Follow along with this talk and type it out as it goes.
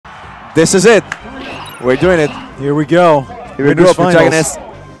This is it. We're doing it. Here we go. Here we go, protagonist.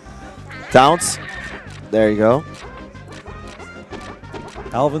 Downs. There you go.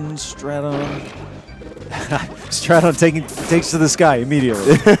 Alvin, StradoN. StradoN takes to the sky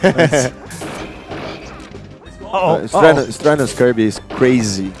immediately. StradoN's Kirby is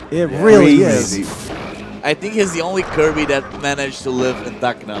crazy. It really is. I think he's the only Kirby that managed to live in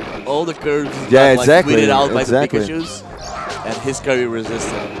Tacna. All the Kirbys got exactly. Tweeted out by the Pikachus, and his Kirby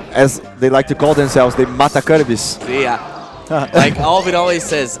resisted. As they like to call themselves, they mata Kirbys. Like Alvin always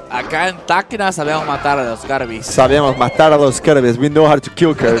says, acá en Tacna sabemos matar a los Kirbys. Sabemos matar a los Kirbys. We know how to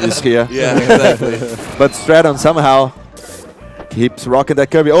kill Kirbys here. Yeah, exactly. But StradoN somehow keeps rocking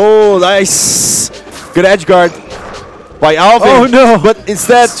that Kirby. Oh, nice! Good edge guard by Alvin. Oh no! But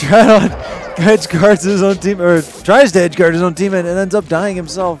instead, StradoN edge guards his own team, or tries to edge guard his own teammate, and ends up dying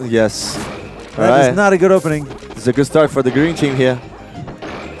himself. Yes. That is not a good opening. It's a good start for the green team here.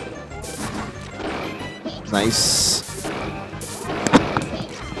 Nice.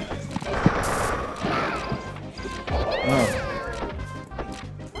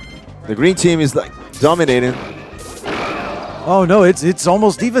 The green team is like dominating. Oh no, it's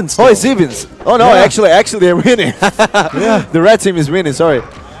almost even still. Oh, it's evens. Oh no, yeah. actually they're winning. Yeah. The red team is winning, sorry.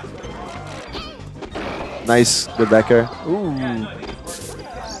 Nice, good backer. Ooh.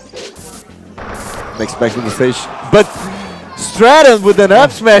 Makes back to the stage. But StradoN with an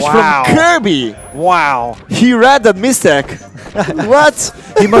up smash from Kirby. Wow. He read that mistake. What?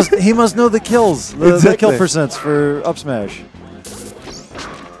 He must know the kills, the kill percents for up smash.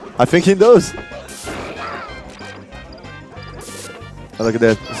 I think he knows. Oh, look at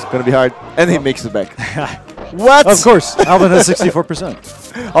that. It's going to be hard. And he makes it back. What? Of course. Alvin has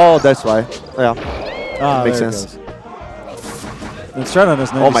 64%. Oh, that's why. Yeah. Makes sense. And StradoN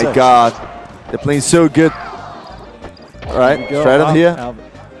has 96. Oh my god. They're playing so good. All right. StradoN here.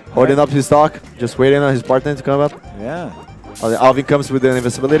 Holding up his stock. Just waiting on his partner to come up. Yeah. Oh, Alvin comes with the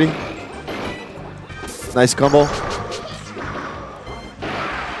invincibility. Nice combo.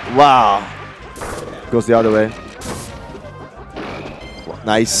 Wow. Goes the other way.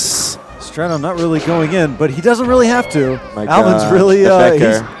 Nice. StradoN not really going in, but he doesn't really have to. Alvin's God. really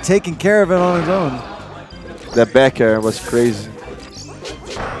he's taking care of it on his own. That back air was crazy.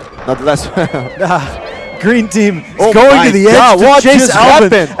 Not the last round. Green team is going to the edge to what chase just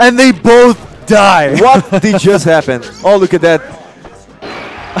Alvin, happened? and they both die. What did just happen? Oh, look at that.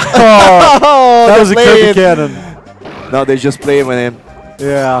 Oh, that was a Kirby cannon. No, they just playing with him.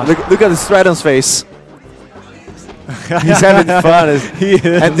 Yeah. Look at the StradoN's face. He's having fun. He is.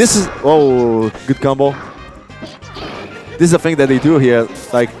 And this is good combo. This is the thing that they do here.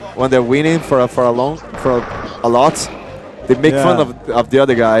 Like when they're winning for a lot, they make fun of the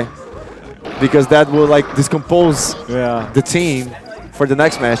other guy because that will like discompose the team for the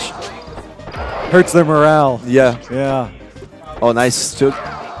next match. Hurts their morale. Yeah. Yeah. Oh, nice.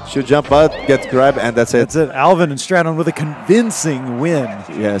 Should jump out, get grab, and that's it. That's it. Alvin and StradoN with a convincing win.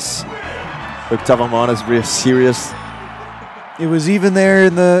 Yes. Look, Tavomono is real serious. It was even there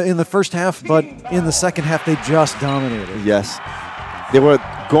in the first half, but in the second half they just dominated. Yes. They were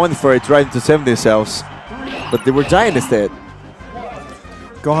going for it, trying to save themselves, but they were dying instead.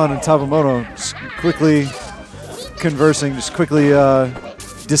 Gohan and Tavomono just quickly conversing, just quickly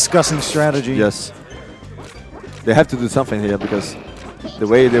discussing strategy. Yes. They have to do something here because the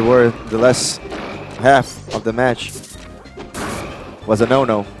way they were the last half of the match was a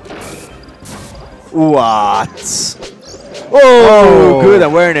no-no. What? Oh, good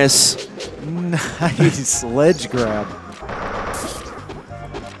awareness. Nice ledge grab.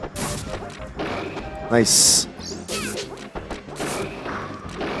 Nice.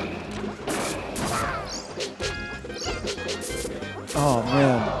 Oh,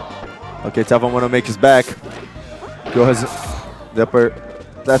 man. Okay, Tavomono makes his back. Go has the upper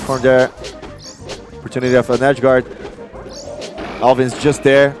platform there. Opportunity of an edge guard. Alvin's just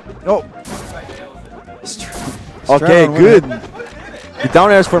there. Oh. Okay, good. The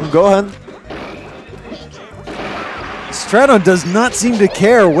down airs from Gohan. StradoN does not seem to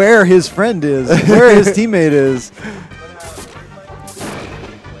care where his friend is, where his teammate is.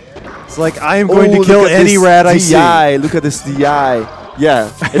 It's like, I am going to kill any rat I see. DI. Look at this DI. Yeah,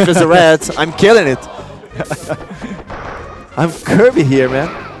 if it's a rat, I'm killing it. I'm Kirby here, man.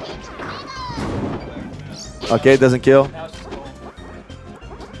 Okay, doesn't kill.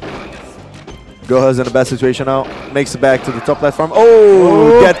 Gohan's in a bad situation now. Makes it back to the top platform.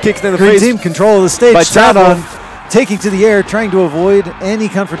 Oh, get kicked in the Green face. team control of the stage. By StradoN taking to the air, trying to avoid any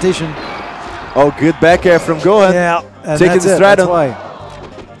confrontation. Oh, good back air from Gohan. Yeah, and taking that's the it. StradoN. That's why.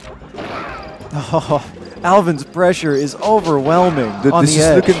 Oh, Alvin's pressure is overwhelming on This the is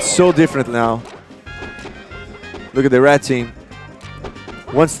edge. looking so different now. Look at the red team.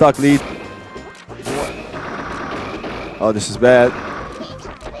 One stock lead. Oh, this is bad.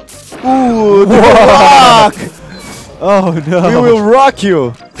 Ooh, the rock! Oh, no. We will rock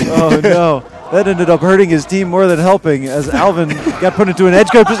you. Oh, no. That ended up hurting his team more than helping as Alvin got put into an edge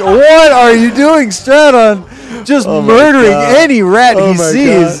guard. What are you doing, StradoN? Just murdering any rat he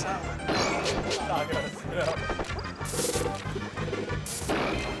sees.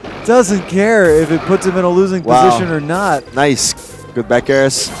 Doesn't care if it puts him in a losing position or not. Nice. Good back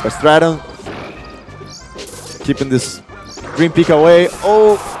airs by StradoN. Keeping this green peak away.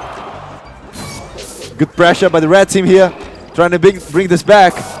 Oh. Good pressure by the red team here. Trying to bring this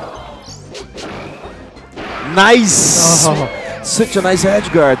back. Nice. Oh. Such a nice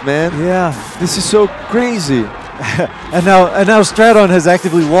edge guard, man. Yeah. This is so crazy. and now StradoN has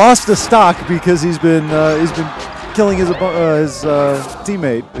actively lost a stock because he's been killing his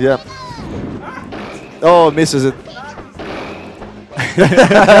teammate. Yeah. Oh, misses it.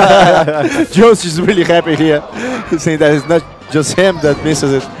 Joe's just really happy here, saying that it's not just him that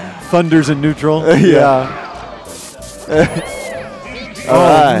misses it. Thunder's in neutral. Yeah.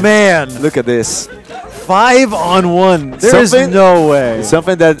 Oh, man. Look at this. 5-on-1. There is no way.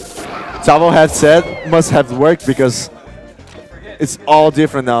 Something that Tavo had said must have worked because it's all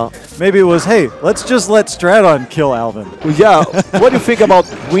different now. Maybe it was, hey, let's just let StradoN kill Alvin. Well, yeah. What do you think about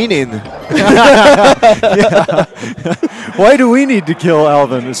winning? Why do we need to kill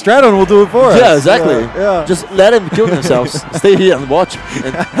Alvin? StradoN will do it for us. Yeah, exactly. Yeah. Just let them kill themselves. Stay here and watch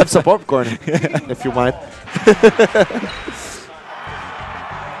and have some popcorn, if you mind.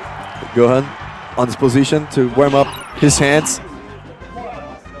 Gohan on this position to warm up his hands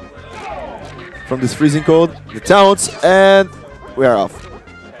from this freezing cold. The taunts, and we are off.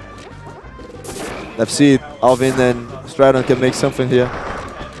 Let's see it. Alvin and StradoN can make something here.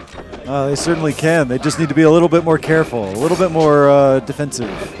 They certainly can. They just need to be a little bit more careful, a little bit more defensive.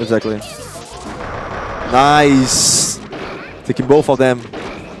 Exactly. Nice. Taking both of them.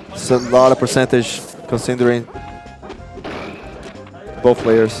 It's a lot of percentage considering both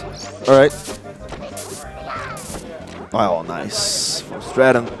players. All right. Wow, nice. From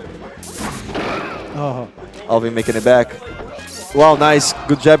StradoN. Oh. Alvin making it back. Wow, nice.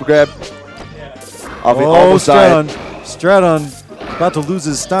 Good jab grab. Alvin almost died. StradoN about to lose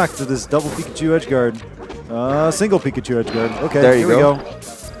his stock to this double Pikachu edge guard. Single Pikachu edge guard. Okay, there you here we go.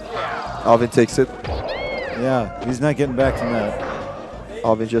 Alvin takes it. Yeah, he's not getting back from that.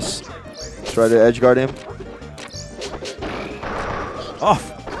 Alvin just try to edge guard him.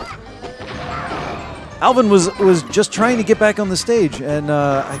 Off. Alvin was just trying to get back on the stage, and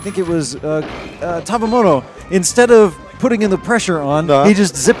I think it was Tavomono. Instead of putting in the pressure on, he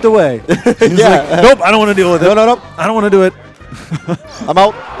just zipped away. He's like, nope, I don't want to deal with it. No. I don't want to do it. I'm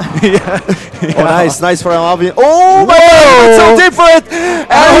out. Yeah. Oh, nice for Alvin. Oh my God, it's so different.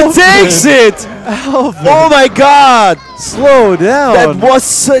 And he takes it. Alvin. Oh my God. Slow down. That was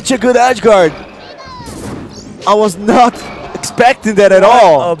such a good edge guard. I was not expecting that at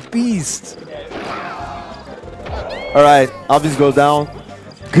all. A beast. All right, Alvin goes down.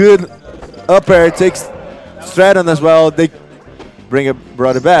 Good up air. Takes StradoN as well. They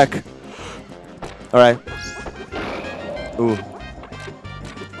brought it back. All right. Ooh.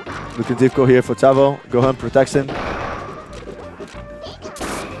 Looking difficult here for Tavo. Gohan protects him.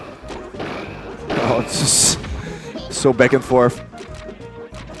 Oh, it's just so back and forth.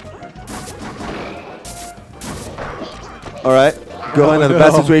 All right. Gohan in a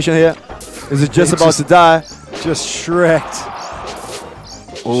bad situation here. Is it just about to die? Just shreked.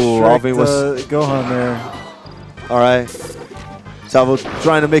 Oh, Alvin was Gohan there. all right. Tavo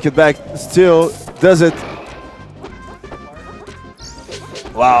trying to make it back. Still does it.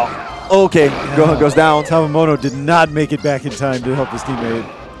 Wow. Okay. Gohan goes down. Tavomono did not make it back in time to help his teammate.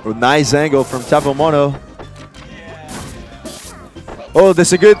 Oh, nice angle from Tavomono. Oh, this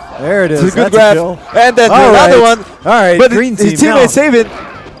is a good. There it is. This is a good That's grab. a kill. And then All another right. one. All right, But green his team. teammate save it.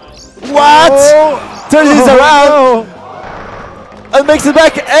 What? Oh. Turns this around and makes it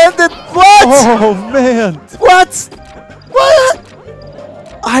back. And then what? Oh man. What? What?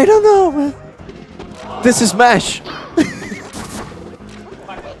 I don't know, man. This is Smash.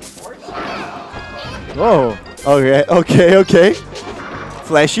 Whoa. Okay.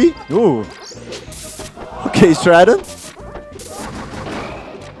 Flashy. Ooh. Okay, StradoN.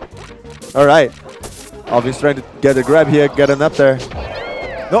 All right. Alvin's trying to get a grab here, get an up there.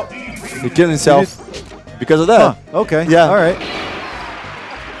 No. He killed himself because of that. Huh. Okay. Yeah. All right.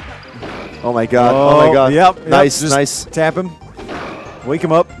 Oh my God. Oh my God. Yep. Nice, Just nice. Tap him. Wake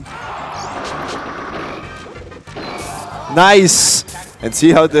him up. Nice. And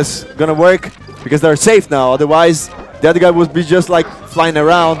see how this gonna work, because they're safe now. Otherwise, the other guy would be just like flying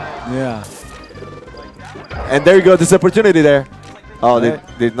around. Yeah. And there you go. This opportunity there. Oh,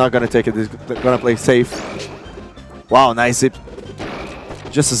 they're not gonna take it. They're gonna play safe. Wow, nice zip.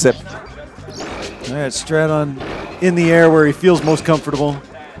 Just a zip. All right, StradoN in the air where he feels most comfortable.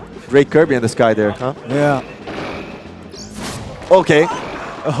 Great Kirby in the sky there, huh? Yeah. Okay.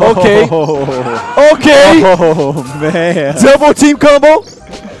 Oh. Okay. Okay. Oh, man. Double team combo.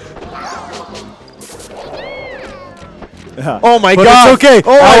 Yeah. Oh my But god. it's okay.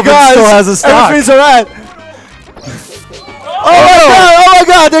 Oh my Alvin god. still has a stock. Everything's alright. Oh my god. Oh my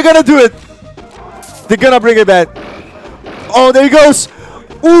god. They're gonna do it. They're gonna bring it back. Oh, there he goes.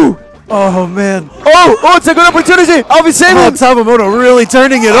 Ooh. Oh, man. Oh, it's a good opportunity. Alvin saving Oh, him. Tavomono really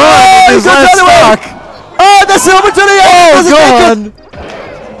turning it on. Oh, with he's his going last the other way. stock. Oh, that's the opportunity. Oh,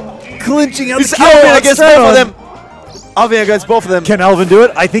 Gohan. Clinching out It's the kill Alvin on against both of StradoN. them. Alvin against both of them. Can Alvin do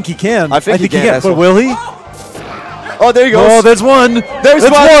it? I think he can. I think he can, that's But all. will he? Oh, there he goes. Oh, there's one. There's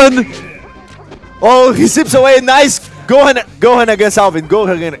one. Oh, he zips away. Nice. Gohan against Alvin.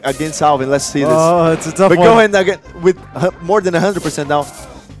 Gohan against Alvin. Let's see this. Oh, it's a tough But one. Gohan again with more than 100% now.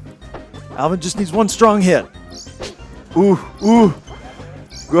 Alvin just needs one strong hit. Ooh.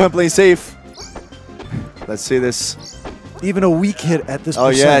 Gohan playing safe. Let's see this. Even a weak hit at this Oh,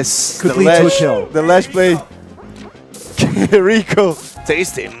 percent yes. could The lead to a lash- kill. The lash play. Rico.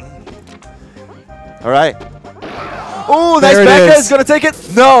 Taste him. All right. Oh, nice There it backer. is. Is going to take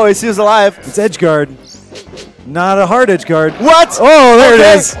it. No, he's still alive. It's edge guard. Not a hard edge guard. What? Oh, there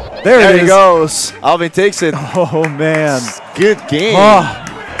Okay. it is. There it he is. goes. Alvin takes it. Oh, man. Good game. Oh,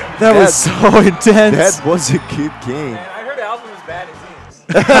 that was so intense. That was a good game. I heard Alvin was bad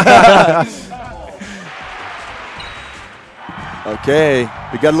at teams. Okay,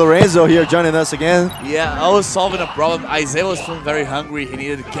 we got Lorenzo here joining us again. Yeah, I was solving a problem. Isaiah was feeling very hungry. He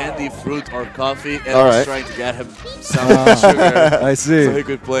needed candy, fruit, or coffee, and All I was right. trying to get him some sugar I see. so he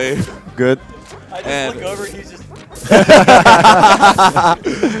could play. Good. I And- just look over and he's just.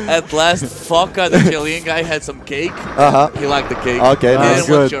 At last, Foca, the Chilean guy, had some cake. He liked the cake. Okay, He nice.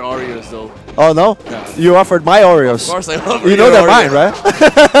 didn't want Good. your Oreos, though. Oh, no? No. You offered my Oreos. Of course, I love You know your they're mine, Oreos.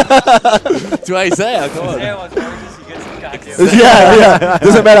 right? To Isaiah, come on. Yeah, wants oranges, he gets some goddamn. yeah.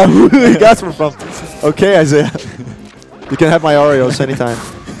 Doesn't matter who he got them from. Okay, Isaiah. You can have my Oreos anytime.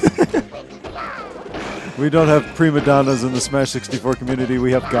 We don't have prima donnas in the Smash 64 community.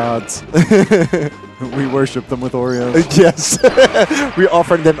 We have gods. We worship them with Oreos. Yes. We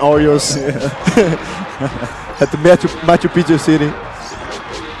offered them Oreos at the Machu Picchu City.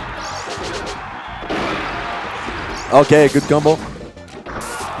 Okay, good combo.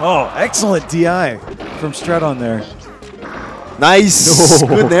 Oh, excellent DI from StradoN there. Nice. No.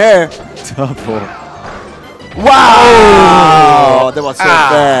 Good there. Double. Wow. That was so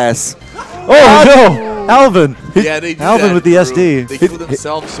fast. Oh, no. Alvin. Yeah, they do Alvin that with the in Peru. SD. They kill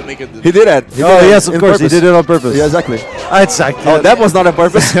themselves to make it. He did it. He Oh, did it yes, of in course. purpose. He did it on purpose. Yeah, exactly. Exactly. Oh, that was not on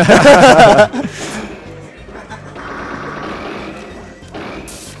purpose.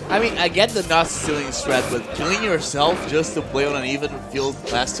 I mean, I get the not stealing strat, but killing yourself just to play on an even field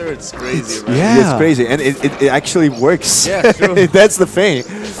faster, it's crazy, right? Yeah. It's crazy, and it actually works. Yeah, true. That's the thing.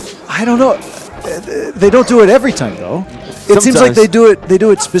 I don't know. They don't do it every time, though. It seems like Sometimes. they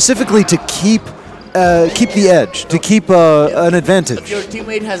do it specifically to keep the edge, to keep an If advantage. your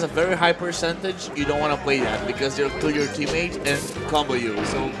teammate has a very high percentage, you don't want to play that because they'll kill your teammate and combo you.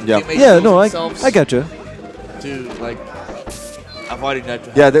 So Yeah. teammates Yeah, use no, themselves I gotcha. to like avoiding that.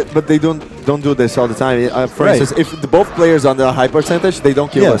 to Yeah, but they don't do this all the time. For Right. instance, if both players on the high percentage, they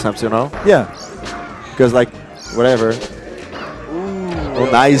don't kill Yeah. themselves, you know? Yeah. Because like, whatever. Oh,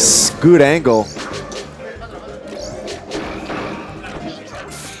 nice, good angle.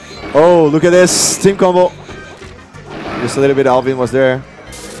 Oh, look at this team combo. Just a little bit. Alvin was there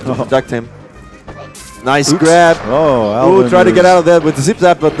to protect him. Nice grab. Oh, Alvin. Ooh, try to get out of that with the zip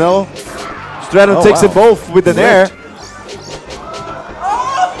zap, but no. StradoN Oh, takes wow. it both with an air.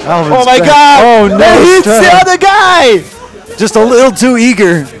 Alvin's Oh my back. god! Oh no! That hits the StradoN. other guy! Just a little too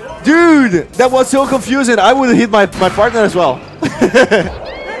eager. Dude, that was so confusing. I would have hit my partner as well.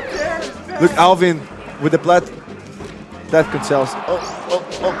 Look, Alvin with the plat cells. Oh.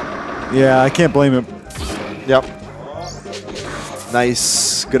 Yeah, I can't blame him. Yep.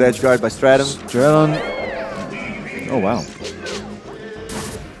 Nice. Good edge guard by StradoN. StradoN. Oh wow!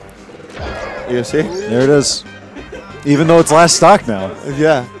 You see? There it is. Even though it's last stock now,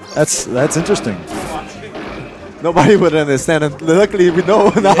 Yeah. that's interesting. Nobody would understand. And luckily, we know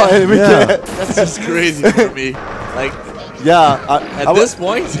now. Yeah. And we Yeah. can. That's just crazy for me. Like, Yeah. At this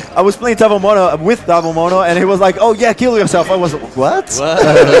point? I was playing Tavomono with Tavomono, and he was like, "Oh yeah, kill yourself." I was what? What?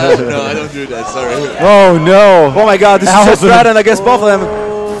 No, I don't do that. Sorry. Oh no! Oh my God! This is Alvin. StradoN against both of them.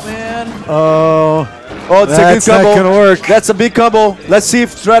 Oh man. Oh, Oh, it's a good that's combo. not gonna work. That's a big combo. Let's see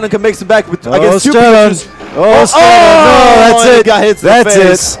if StradoN can make it back with Oh, against two StradoN. Pikachus. Oh, StradoN. No, that's and it. he got hit in the That's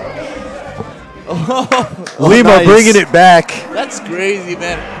face. it. Lima nice. bringing it back. That's crazy,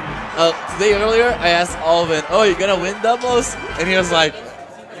 man. Today earlier, I asked Alvin, "Oh, you're gonna win doubles?" And he was like,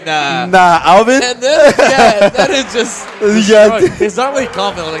 "Nah." Nah, Alvin. And then, yeah, that is just. Yeah. He's not really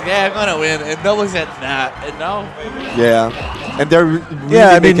confident. Like, yeah, I'm gonna win. And doubles said, "Nah." And now. Yeah, and they're really Yeah,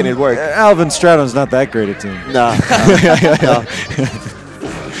 I mean, making it work. Alvin StradoN's not that great a team. Nah. No.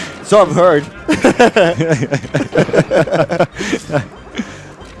 So I've heard.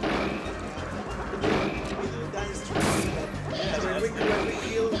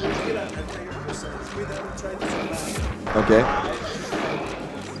 Okay.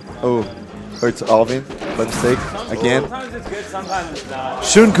 Oh, hurts Alvin by mistake again. Sometimes it's good, sometimes it's not.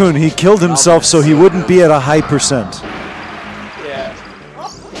 Shunkun, he killed himself so he wouldn't be at a high percent. Yeah.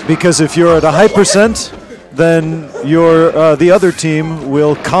 Because if you're at a high percent, then your the other team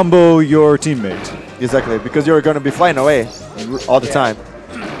will combo your teammate. Exactly, because you're going to be flying away all the time.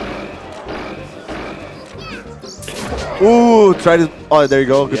 Ooh, try to. Oh, there you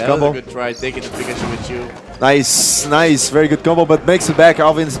go. Good Yeah, combo. that was a good try. Taking the Pikachu with you. Nice, nice. Very good combo, but makes it back.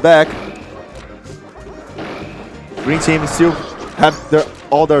 Alvin's back. Green team still have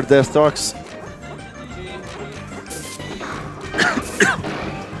all their stocks.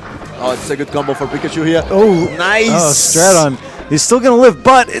 Oh, it's a good combo for Pikachu here. Oh, nice. Oh, StradoN. He's still going to live,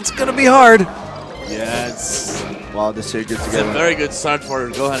 but it's going to be hard. Yeah, it's Wow, this is good a together. very good start for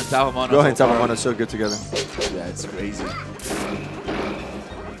Gohan and Tavomono. Gohan and so far. Tavomono are so good together. Yeah, it's crazy.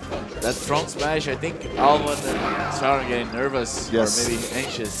 That front smash, I think Alvin and StradoN are getting nervous Yes. or maybe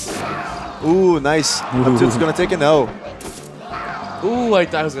anxious. Ooh, nice. Abdul's gonna take it now. Ooh, I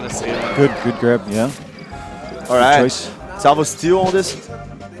thought I was gonna say that. Good grab, yeah. All right. choice. Salvo still on this.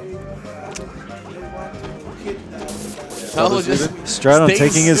 Tavo just StradoN stays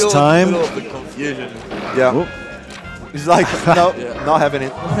taking his still time. In the middle of the confusion. Yeah. Oh. He's like, no, Yeah. not having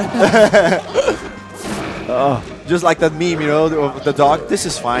it. Just like that meme, you know, of the dog. This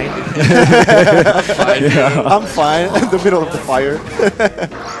is fine. Fine, dude. I'm fine in the middle of the fire.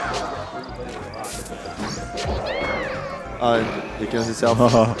 He kills himself.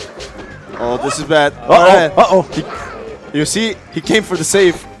 Oh, this is bad. Uh-oh. You see, he came for the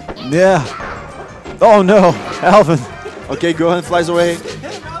save. Yeah. Oh, no. Alvin. Okay, Gohan flies away.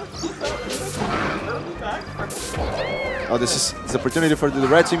 Oh, this is an opportunity for the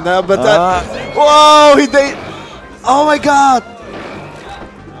red team now, but whoa, he did. Oh my God.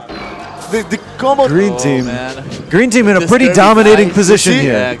 The combo. Green team. Man. Green team in a This pretty Kirby dominating guy- position You see?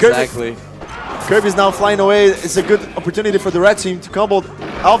 here. Yeah, exactly. Kirby's now flying away. It's a good opportunity for the red team to combo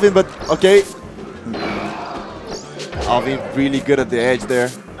Alvin, but okay. Alvin really good at the edge there.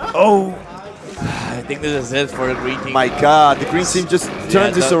 Oh. I think this is it for the green team. My God, the green team just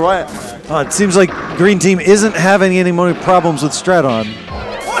turned this that- around. It seems like Green team isn't having any more problems with StradoN.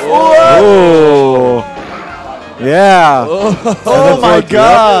 Oh, Yeah. oh my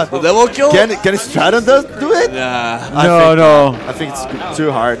God. The double kill? Can StradoN do it? Nah. No. I think it's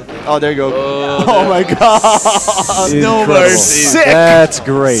too hard. Oh, there you go. Oh, Oh my God. No Incredible. mercy. Sick. That's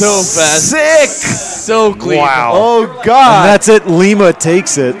great. So fast. Sick. So clean. Wow. Oh And God. that's it. Lima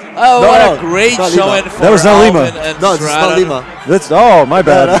takes it. Oh, No, what no, a great not Lima. showing for That was not Lima. Alvin and No, this is not StradoN. Lima. That's my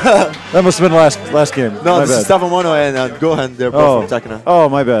bad. That must have been last game. No, my this bad. is Tavomono and Gohan. They're both from Tacna. Oh,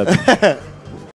 my bad.